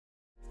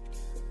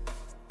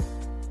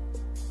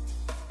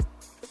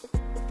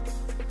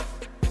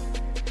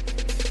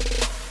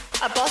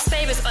A boss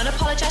babe is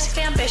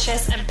unapologetically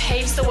ambitious and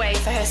paves the way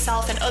for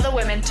herself and other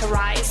women to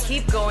rise.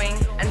 Keep going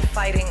and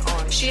fighting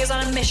on. She is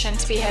on a mission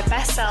to be her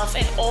best self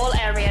in all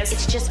areas.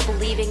 It's just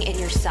believing in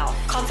yourself.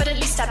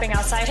 Confidently stepping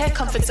outside her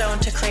comfort zone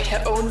to create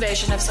her own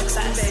version of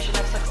success.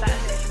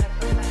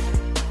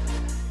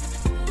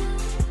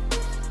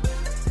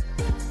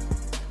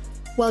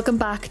 Welcome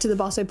back to the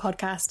Boss Babe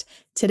podcast.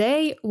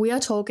 Today, we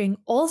are talking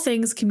all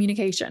things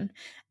communication.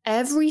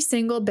 Every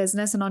single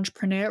business and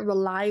entrepreneur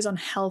relies on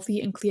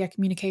healthy and clear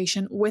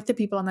communication with the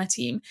people on their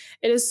team.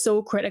 It is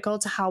so critical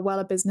to how well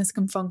a business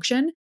can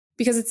function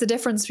because it's the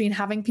difference between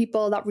having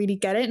people that really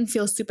get it and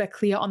feel super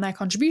clear on their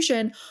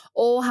contribution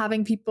or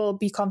having people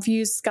be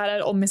confused,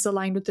 scattered, or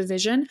misaligned with the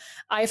vision.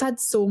 I've had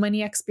so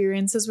many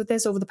experiences with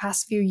this over the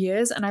past few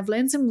years, and I've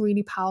learned some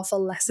really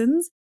powerful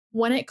lessons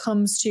when it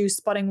comes to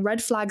spotting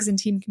red flags in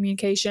team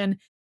communication,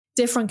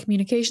 different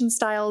communication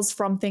styles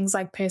from things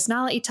like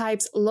personality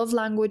types, love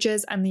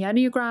languages, and the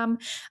Enneagram,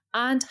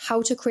 and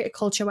how to create a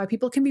culture where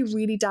people can be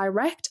really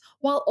direct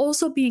while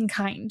also being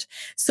kind.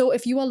 So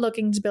if you are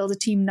looking to build a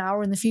team now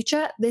or in the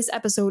future, this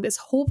episode is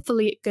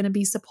hopefully going to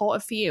be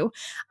supportive for you.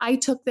 I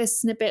took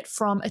this snippet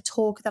from a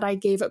talk that I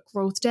gave at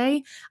Growth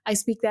Day. I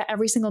speak there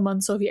every single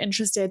month, so if you're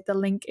interested, the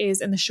link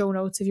is in the show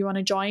notes if you want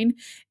to join.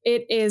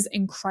 It is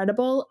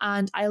incredible,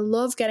 and I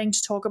love getting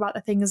to talk about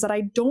the things that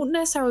I don't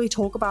necessarily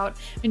talk about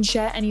and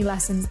share any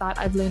lessons that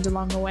I've learned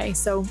along the way.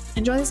 So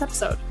enjoy this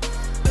episode.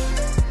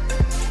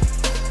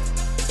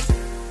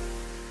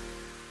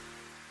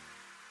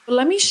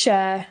 Let me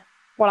share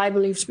what I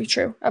believe to be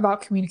true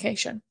about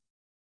communication.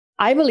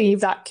 I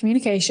believe that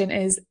communication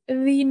is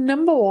the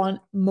number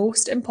one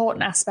most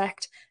important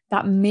aspect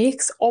that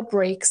makes or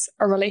breaks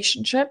a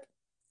relationship,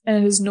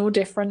 and it is no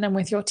different than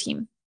with your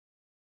team.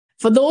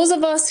 For those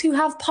of us who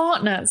have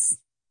partners,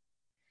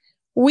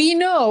 we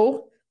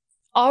know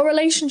our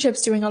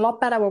relationship's doing a lot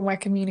better when we're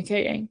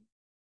communicating.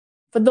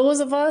 For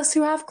those of us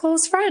who have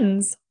close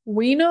friends,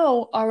 we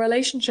know our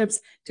relationships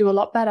do a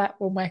lot better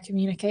when we're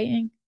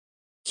communicating.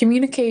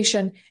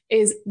 Communication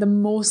is the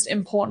most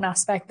important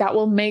aspect that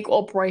will make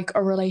or break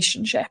a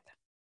relationship.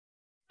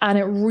 And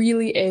it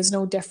really is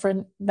no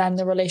different than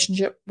the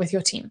relationship with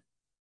your team.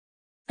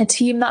 A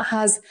team that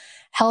has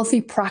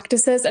healthy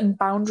practices and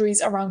boundaries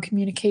around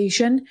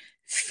communication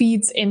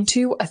feeds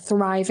into a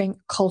thriving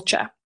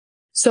culture.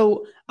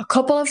 So a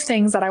couple of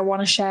things that I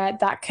want to share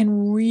that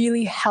can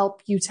really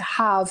help you to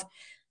have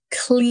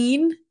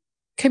clean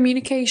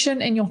communication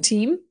in your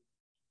team.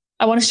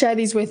 I want to share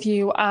these with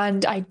you,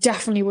 and I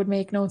definitely would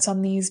make notes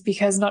on these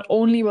because not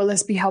only will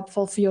this be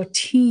helpful for your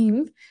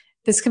team,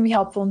 this can be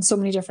helpful in so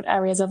many different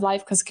areas of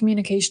life because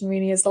communication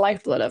really is the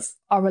lifeblood of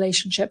our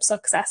relationship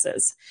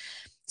successes.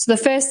 So the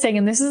first thing,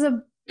 and this is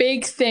a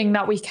big thing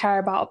that we care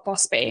about at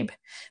Boss Babe,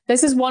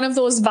 this is one of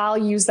those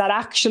values that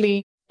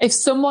actually, if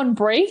someone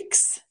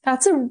breaks,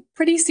 that's a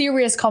pretty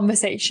serious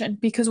conversation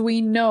because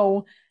we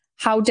know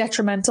how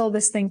detrimental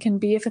this thing can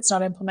be if it's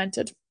not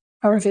implemented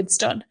or if it's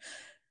done.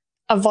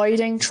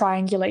 Avoiding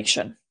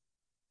triangulation.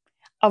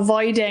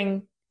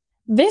 Avoiding,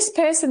 this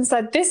person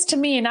said this to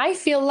me and I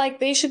feel like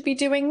they should be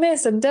doing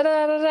this and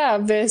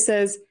da-da-da-da,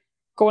 versus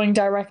going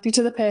directly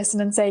to the person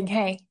and saying,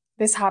 hey,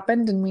 this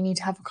happened and we need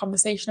to have a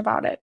conversation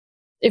about it.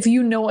 If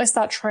you notice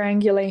that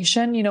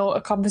triangulation, a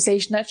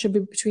conversation that should be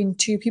between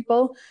two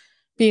people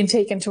being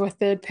taken to a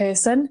third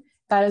person,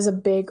 that is a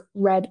big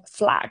red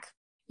flag.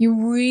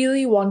 You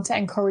really want to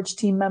encourage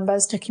team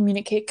members to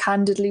communicate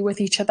candidly with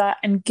each other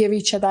and give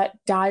each other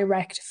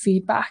direct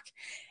feedback.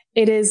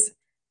 It is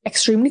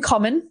extremely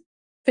common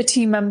for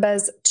team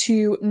members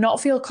to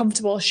not feel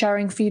comfortable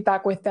sharing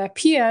feedback with their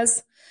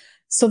peers,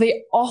 so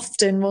they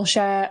often will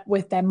share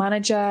with their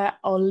manager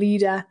or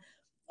leader,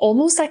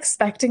 almost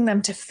expecting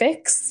them to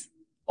fix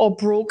or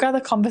broker the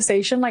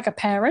conversation like a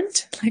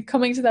parent, like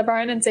coming to their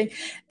parent and saying,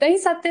 they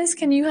said this,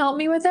 can you help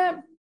me with it?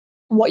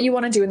 What you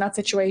want to do in that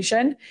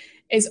situation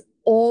is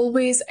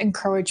always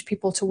encourage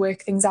people to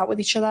work things out with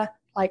each other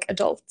like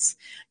adults.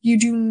 You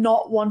do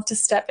not want to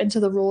step into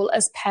the role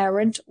as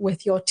parent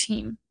with your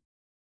team.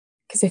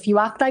 Because if you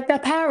act like their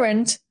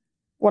parent,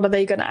 what are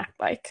they going to act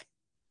like?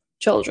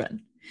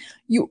 Children.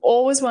 You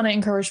always want to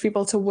encourage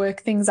people to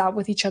work things out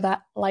with each other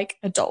like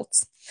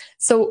adults.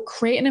 So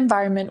create an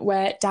environment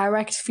where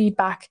direct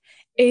feedback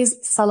is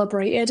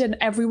celebrated and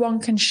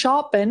everyone can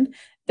sharpen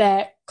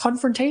their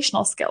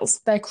confrontational skills,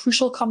 their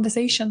crucial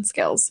conversation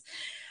skills.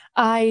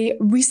 I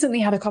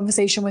recently had a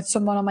conversation with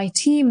someone on my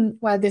team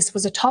where this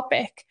was a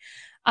topic,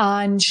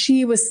 and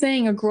she was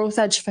saying a growth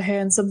edge for her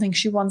and something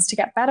she wants to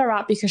get better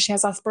at because she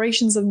has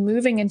aspirations of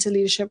moving into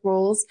leadership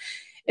roles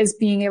is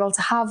being able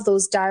to have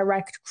those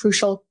direct,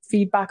 crucial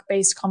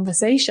feedback-based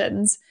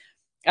conversations.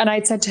 And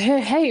I'd said to her,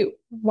 hey,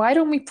 why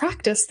don't we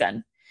practice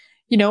then?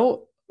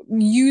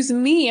 Use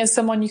me as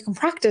someone you can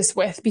practice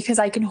with because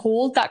I can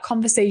hold that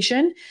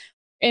conversation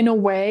in a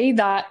way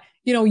that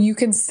you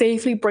can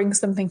safely bring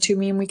something to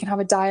me and we can have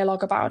a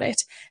dialogue about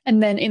it.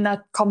 And then in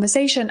that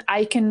conversation,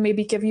 I can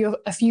maybe give you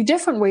a few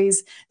different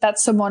ways that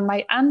someone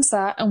might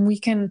answer and we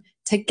can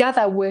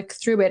together work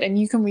through it and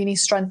you can really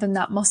strengthen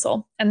that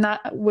muscle. And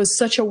that was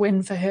such a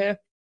win for her.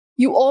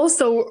 You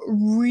also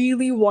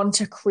really want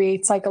to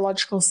create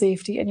psychological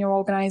safety in your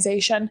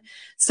organization.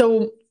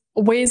 So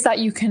ways that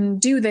you can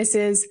do this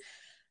is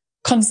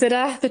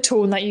consider the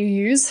tone that you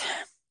use,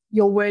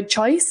 your word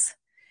choice,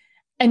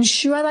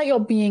 ensure that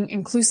you're being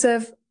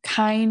inclusive,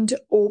 kind,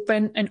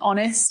 open, and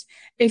honest.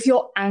 If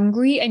you're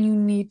angry and you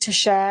need to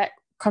share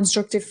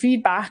constructive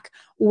feedback,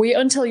 wait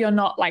until you're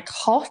not like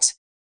hot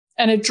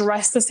and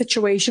address the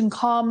situation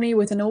calmly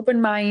with an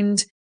open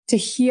mind to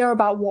hear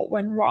about what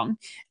went wrong.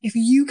 If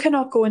you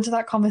cannot go into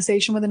that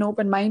conversation with an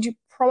open mind, you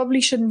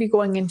probably shouldn't be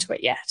going into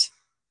it yet.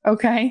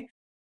 Okay?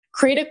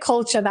 Create a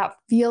culture that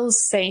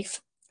feels safe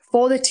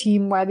for the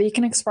team where they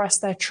can express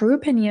their true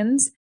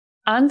opinions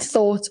and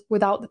thoughts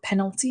without the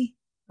penalty,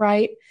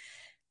 right?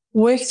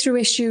 Work through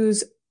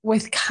issues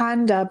with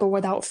candor, but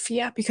without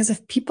fear. Because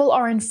if people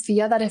are in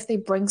fear that if they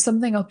bring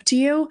something up to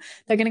you,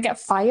 they're going to get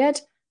fired,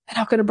 they're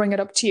not going to bring it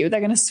up to you.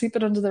 They're going to sweep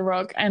it under the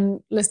rug.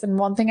 And listen,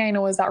 one thing I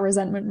know is that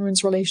resentment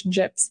ruins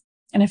relationships.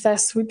 And if they're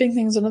sweeping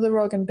things under the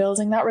rug and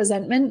building that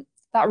resentment,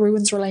 that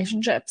ruins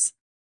relationships.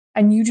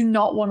 And you do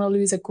not want to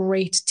lose a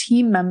great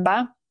team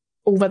member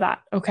over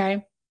that,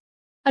 okay?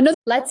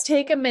 Let's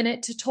take a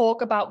minute to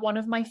talk about one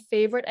of my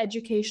favorite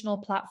educational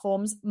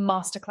platforms,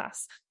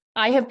 Masterclass.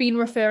 I have been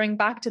referring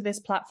back to this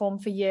platform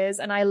for years,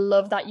 and I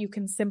love that you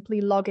can simply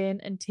log in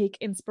and take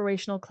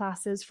inspirational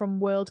classes from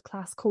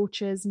world-class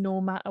coaches no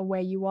matter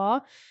where you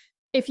are.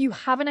 If you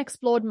haven't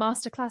explored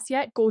Masterclass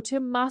yet, go to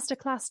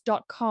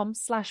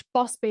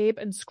masterclass.com/bossbabe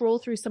and scroll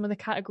through some of the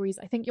categories.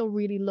 I think you'll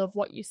really love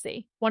what you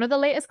see. One of the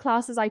latest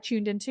classes I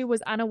tuned into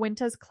was Anna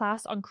Wintour's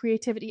class on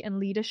creativity and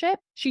leadership.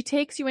 She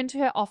takes you into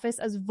her office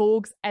as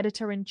Vogue's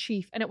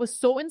editor-in-chief, and it was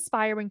so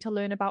inspiring to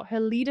learn about her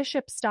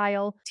leadership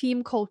style,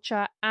 team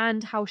culture,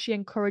 and how she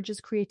encourages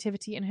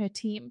creativity in her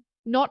team.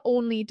 Not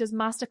only does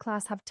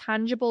Masterclass have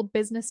tangible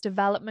business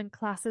development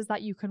classes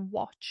that you can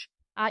watch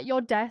at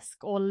your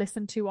desk or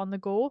listen to on the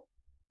go,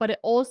 but it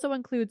also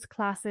includes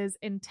classes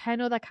in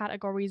 10 other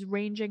categories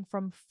ranging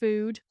from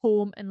food,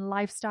 home and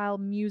lifestyle,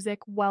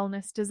 music,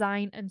 wellness,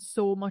 design, and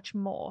so much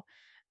more.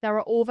 There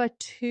are over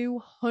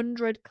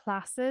 200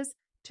 classes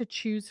to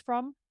choose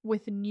from,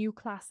 with new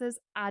classes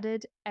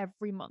added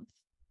every month.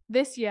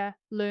 This year,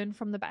 learn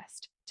from the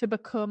best to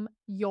become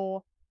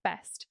your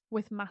best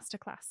with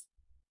Masterclass.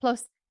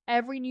 Plus,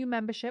 every new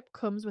membership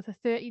comes with a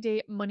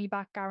 30-day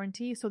money-back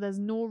guarantee, so there's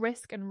no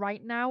risk. And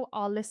right now,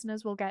 our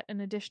listeners will get an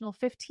additional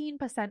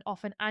 15%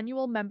 off an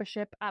annual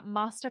membership at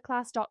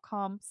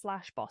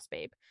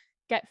masterclass.com/bossbabe.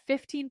 Get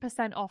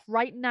 15% off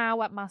right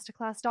now at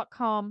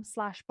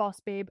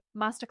masterclass.com/bossbabe,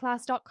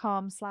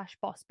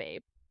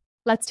 masterclass.com/bossbabe.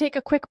 Let's take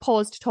a quick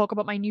pause to talk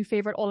about my new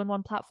favorite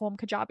all-in-one platform,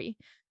 Kajabi.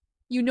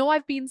 You know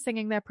I've been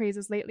singing their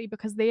praises lately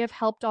because they have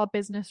helped our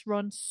business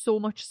run so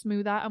much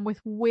smoother and with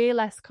way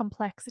less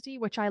complexity,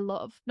 which I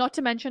love. Not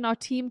to mention our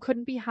team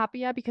couldn't be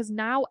happier because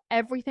now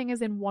everything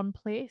is in one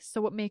place,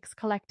 so it makes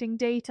collecting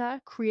data,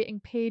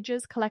 creating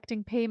pages,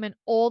 collecting payment,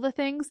 all the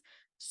things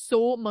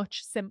so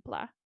much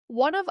simpler.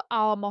 One of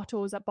our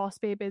mottos at Boss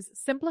Babe is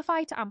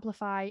simplify to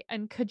amplify,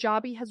 and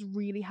Kajabi has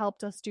really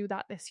helped us do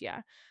that this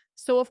year.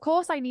 So of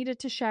course I needed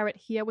to share it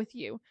here with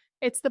you.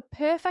 It's the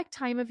perfect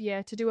time of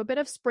year to do a bit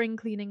of spring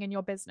cleaning in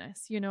your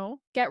business, you know?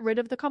 Get rid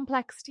of the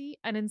complexity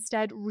and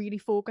instead really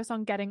focus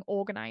on getting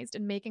organized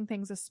and making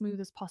things as smooth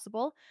as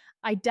possible.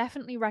 I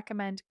definitely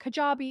recommend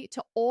Kajabi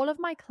to all of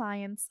my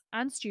clients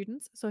and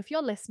students. So if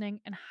you're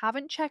listening and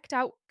haven't checked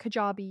out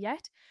Kajabi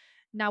yet,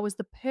 now is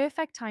the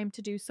perfect time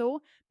to do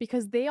so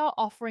because they are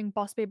offering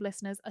Boss Babe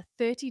listeners a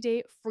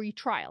 30-day free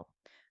trial.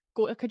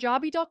 Go to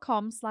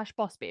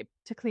kajabi.com/bossbabe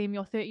to claim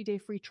your 30-day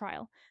free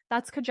trial.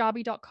 That's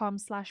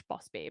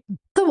kajabi.com/bossbabe.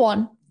 The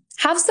one,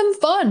 have some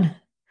fun.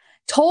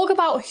 Talk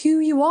about who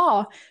you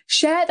are.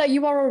 Share that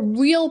you are a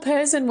real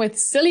person with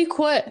silly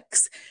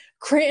quirks.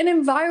 Create an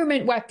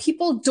environment where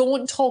people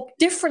don't talk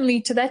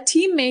differently to their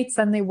teammates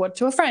than they would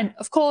to a friend.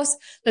 Of course,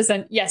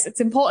 listen, yes, it's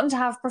important to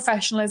have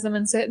professionalism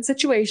in certain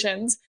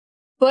situations,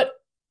 but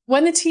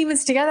when the team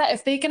is together,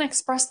 if they can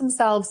express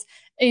themselves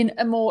in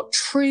a more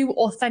true,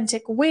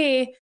 authentic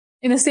way,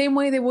 in the same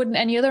way they would in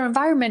any other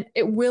environment,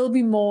 it will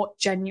be more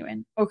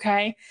genuine,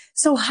 okay?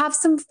 So have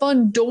some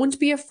fun. Don't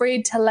be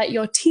afraid to let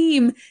your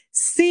team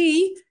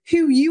see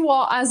who you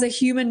are as a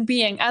human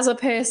being, as a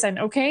person,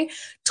 okay?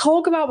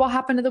 Talk about what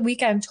happened at the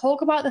weekend.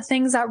 Talk about the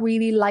things that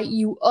really light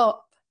you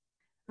up,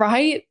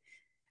 right?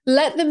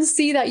 Let them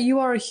see that you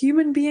are a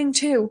human being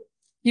too.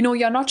 You know,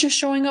 you're not just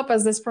showing up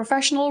as this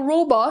professional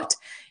robot.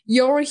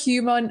 You're a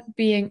human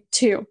being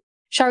too.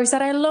 Shari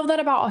said, I love that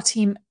about our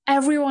team.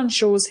 Everyone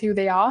shows who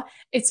they are.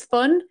 It's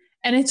fun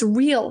and it's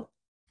real.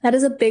 That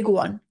is a big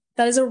one.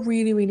 That is a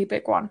really, really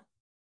big one.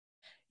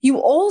 You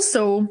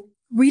also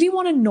really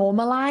want to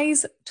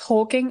normalize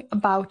talking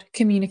about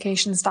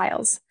communication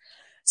styles.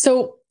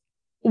 So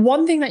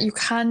one thing that you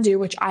can do,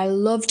 which I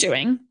love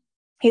doing,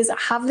 is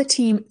have the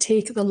team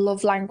take the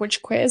love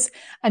language quiz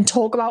and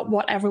talk about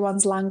what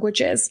everyone's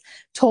language is.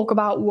 Talk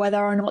about whether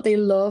or not they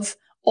love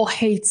or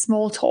hate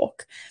small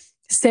talk.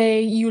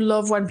 Say you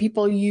love when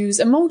people use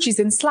emojis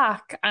in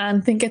Slack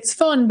and think it's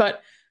fun,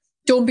 but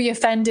Don't be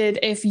offended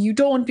if you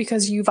don't,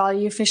 because you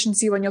value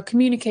efficiency when you're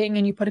communicating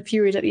and you put a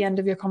period at the end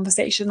of your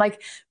conversation.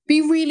 Like,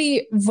 be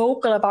really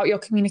vocal about your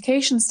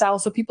communication style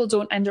so people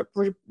don't end up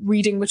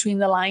reading between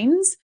the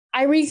lines.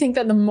 I really think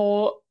that the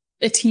more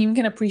a team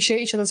can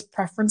appreciate each other's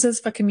preferences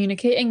for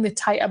communicating, the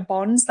tighter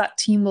bonds that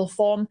team will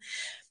form.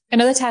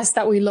 Another test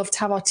that we love to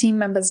have our team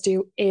members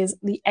do is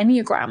the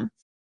Enneagram.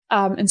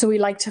 And so we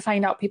like to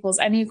find out people's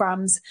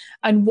Enneagrams.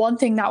 And one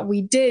thing that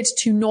we did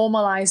to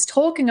normalize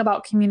talking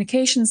about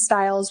communication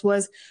styles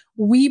was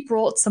we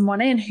brought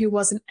someone in who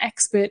was an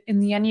expert in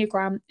the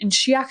Enneagram, and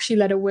she actually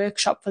led a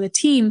workshop for the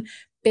team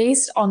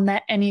based on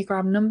their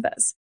Enneagram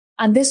numbers.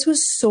 And this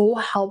was so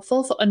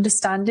helpful for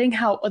understanding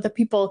how other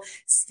people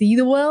see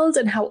the world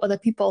and how other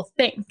people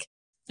think.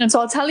 And so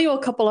I'll tell you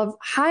a couple of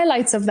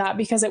highlights of that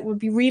because it would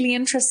be really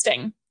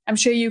interesting. I'm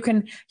sure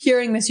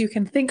hearing this, you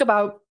can think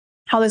about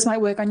how this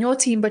might work on your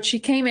team. But she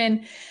came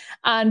in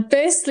and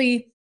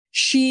firstly,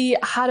 she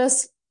had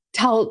us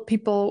tell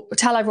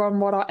everyone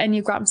what our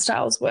Enneagram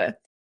styles were.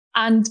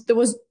 And there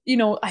was,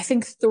 I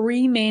think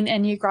 3 main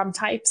Enneagram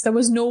types. There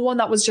was no one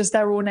that was just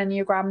their own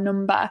Enneagram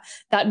number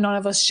that none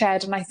of us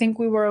shared. And I think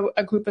we were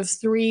a group of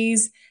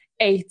 3s,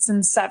 8s,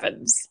 and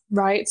 7s,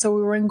 right? So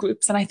we were in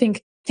groups. And I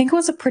think it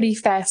was a pretty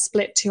fair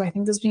split too. I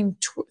think there's been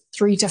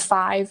 3 to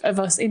 5 of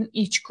us in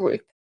each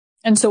group.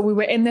 And so we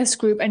were in this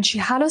group and she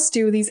had us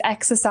do these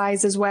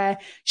exercises where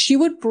she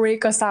would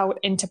break us out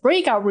into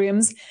breakout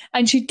rooms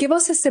and she'd give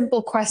us a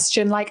simple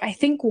question. Like, I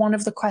think one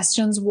of the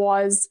questions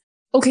was,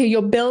 okay,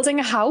 you're building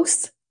a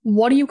house.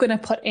 What are you going to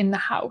put in the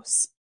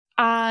house?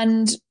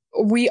 And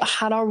we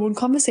had our own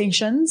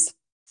conversations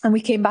and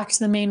we came back to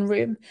the main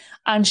room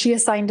and she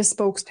assigned a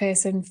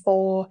spokesperson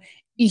for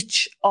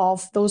each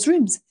of those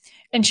rooms.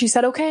 And she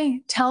said,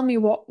 okay, tell me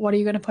what are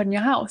you going to put in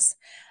your house?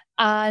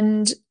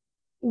 And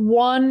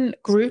one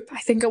group, I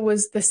think it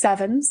was the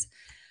 7s,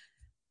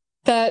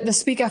 the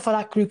speaker for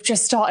that group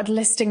just started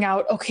listing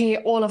out, okay,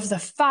 all of the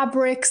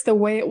fabrics, the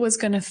way it was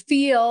going to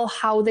feel,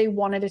 how they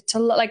wanted it to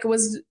look. Like, it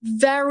was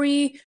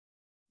very,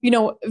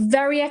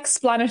 very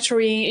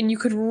explanatory, and you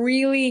could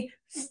really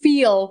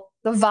feel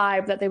the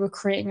vibe that they were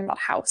creating in that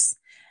house.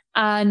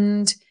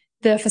 And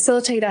the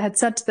facilitator had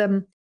said to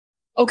them,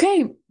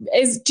 okay,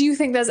 do you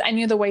think there's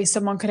any other way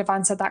someone could have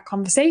answered that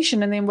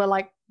conversation? And they were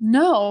like,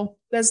 no,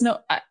 there's no,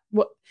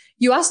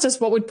 you asked us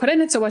what we'd put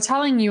in it, so we're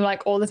telling you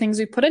like all the things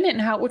we put in it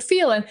and how it would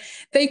feel. And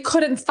they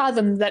couldn't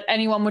fathom that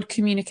anyone would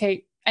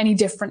communicate any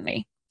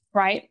differently,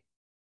 right?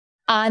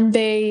 And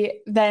they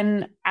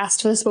then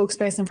asked for the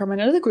spokesperson from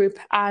another group,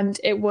 and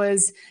it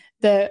was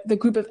the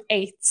group of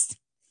 8s.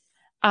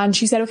 And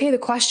she said, okay, the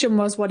question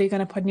was, what are you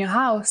going to put in your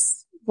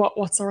house?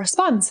 What's the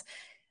response?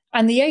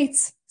 And the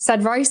 8s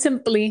said very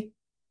simply,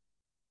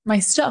 my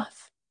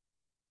stuff.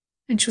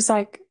 And she was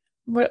like,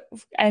 what,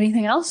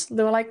 anything else?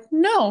 They were like,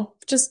 no,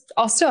 just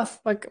our stuff.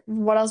 Like,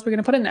 what else are we going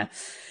to put in there?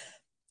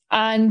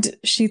 And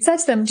she said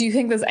to them, do you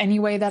think there's any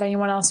way that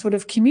anyone else would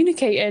have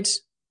communicated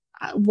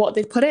what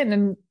they put in?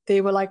 And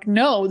they were like,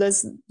 no,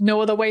 there's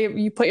no other way.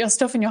 You put your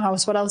stuff in your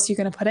house. What else are you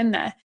going to put in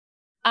there?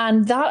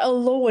 And that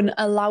alone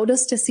allowed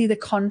us to see the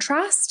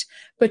contrast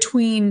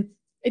between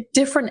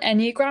different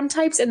Enneagram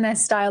types and their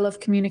style of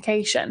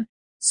communication.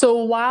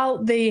 So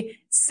while the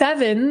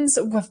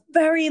 7s were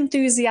very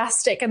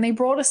enthusiastic and they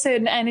brought a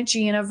certain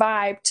energy and a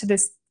vibe to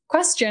this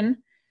question,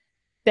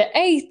 the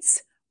 8s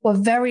were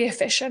very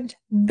efficient,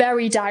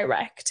 very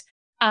direct.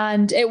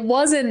 And it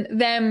wasn't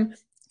them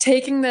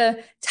taking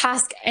the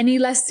task any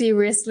less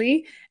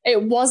seriously.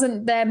 It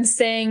wasn't them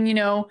saying,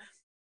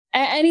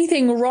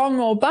 anything wrong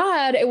or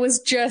bad. It was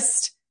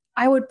just,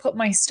 I would put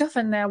my stuff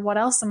in there. What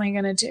else am I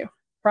going to do?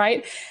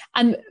 Right?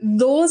 And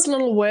those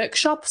little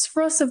workshops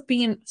for us have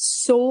been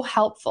so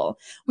helpful.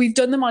 We've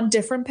done them on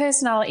different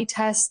personality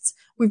tests.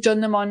 We've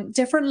done them on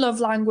different love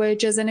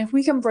languages. And if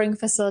we can bring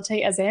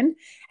facilitators in,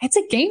 it's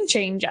a game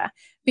changer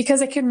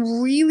because it can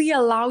really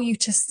allow you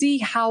to see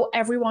how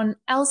everyone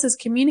else's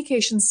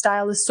communication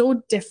style is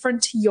so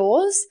different to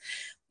yours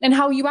and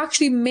how you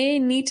actually may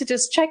need to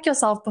just check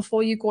yourself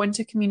before you go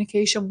into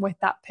communication with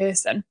that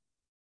person.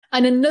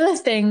 And another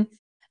thing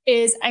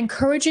is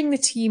encouraging the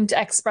team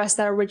to express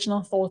their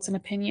original thoughts and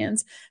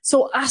opinions.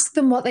 So ask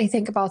them what they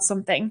think about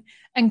something.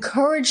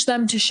 Encourage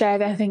them to share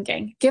their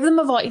thinking. Give them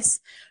a voice.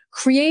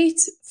 Create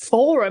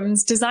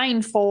forums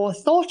designed for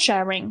thought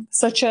sharing,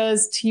 such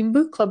as team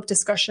book club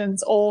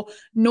discussions or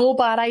no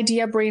bad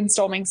idea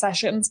brainstorming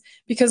sessions,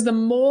 because the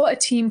more a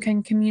team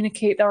can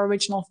communicate their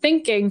original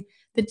thinking,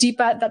 the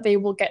deeper that they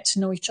will get to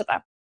know each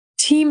other.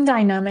 Team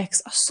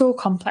dynamics are so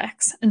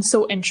complex and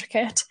so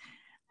intricate.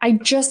 I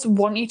just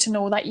want you to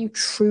know that you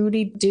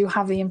truly do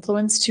have the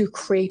influence to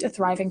create a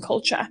thriving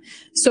culture.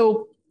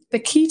 So the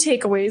key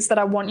takeaways that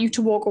I want you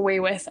to walk away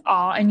with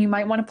are, and you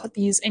might want to put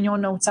these in your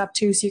notes app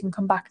too so you can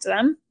come back to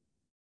them.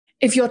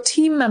 If your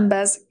team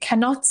members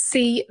cannot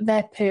see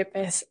their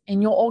purpose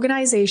in your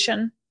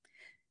organization,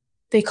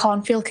 they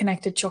can't feel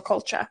connected to your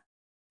culture.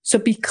 So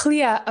be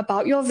clear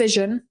about your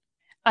vision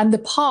and the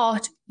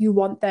part you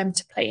want them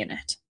to play in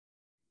it.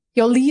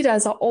 Your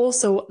leaders are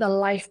also the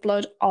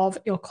lifeblood of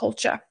your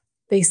culture.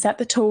 They set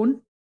the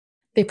tone,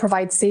 They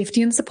provide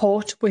safety and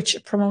support, which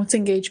promotes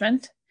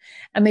engagement,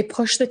 and they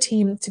push the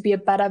team to be a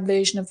better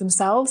version of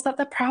themselves that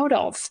they're proud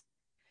of.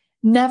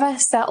 Never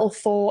settle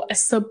for a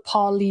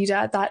subpar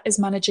leader that is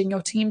managing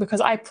your team,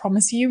 because I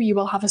promise you, you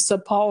will have a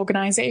subpar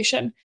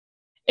organization.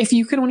 If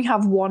you can only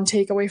have one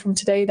takeaway from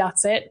today,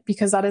 that's it,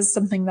 because that is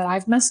something that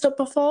I've messed up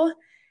before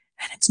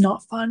and it's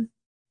not fun.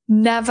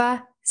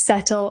 Never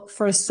settle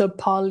for a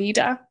subpar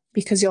leader,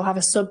 because you'll have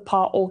a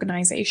subpar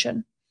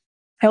organization.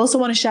 I also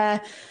want to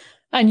share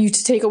and you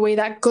to take away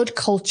that good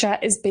culture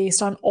is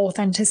based on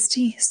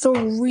authenticity. So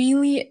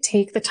really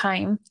take the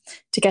time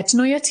to get to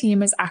know your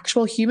team as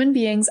actual human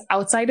beings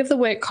outside of the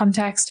work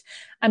context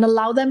and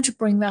allow them to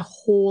bring their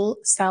whole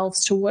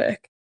selves to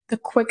work. The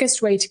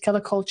quickest way to kill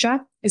a culture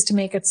is to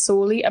make it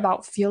solely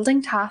about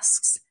fielding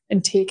tasks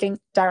and taking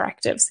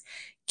directives.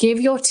 Give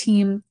your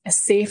team a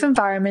safe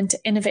environment to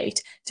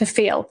innovate, to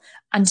fail,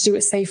 and to do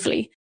it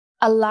safely.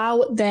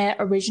 Allow their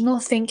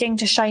original thinking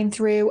to shine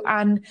through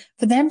and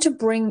for them to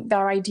bring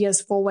their ideas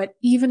forward,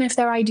 even if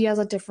their ideas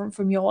are different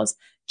from yours.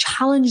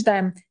 Challenge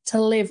them to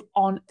live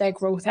on their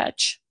growth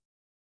edge.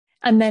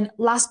 And then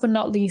last but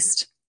not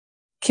least,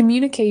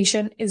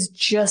 communication is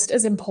just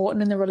as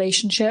important in the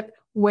relationship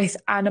with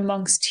and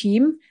amongst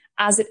team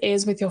as it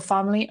is with your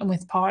family and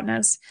with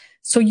partners.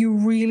 So you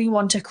really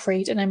want to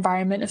create an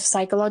environment of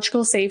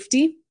psychological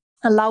safety,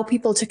 allow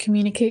people to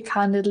communicate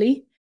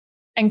candidly,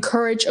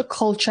 encourage a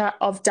culture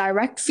of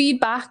direct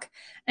feedback,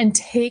 and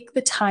take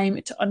the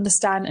time to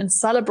understand and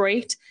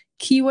celebrate,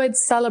 keyword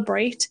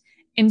celebrate,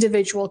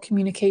 individual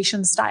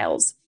communication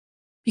styles.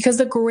 Because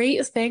the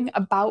great thing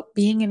about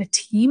being in a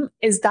team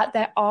is that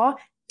there are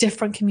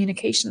different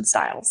communication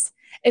styles,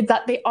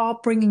 that they are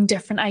bringing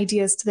different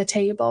ideas to the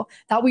table,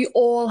 that we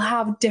all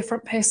have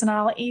different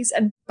personalities.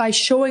 And by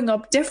showing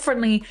up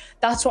differently,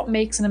 that's what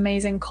makes an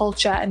amazing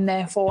culture and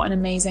therefore an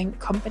amazing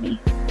company.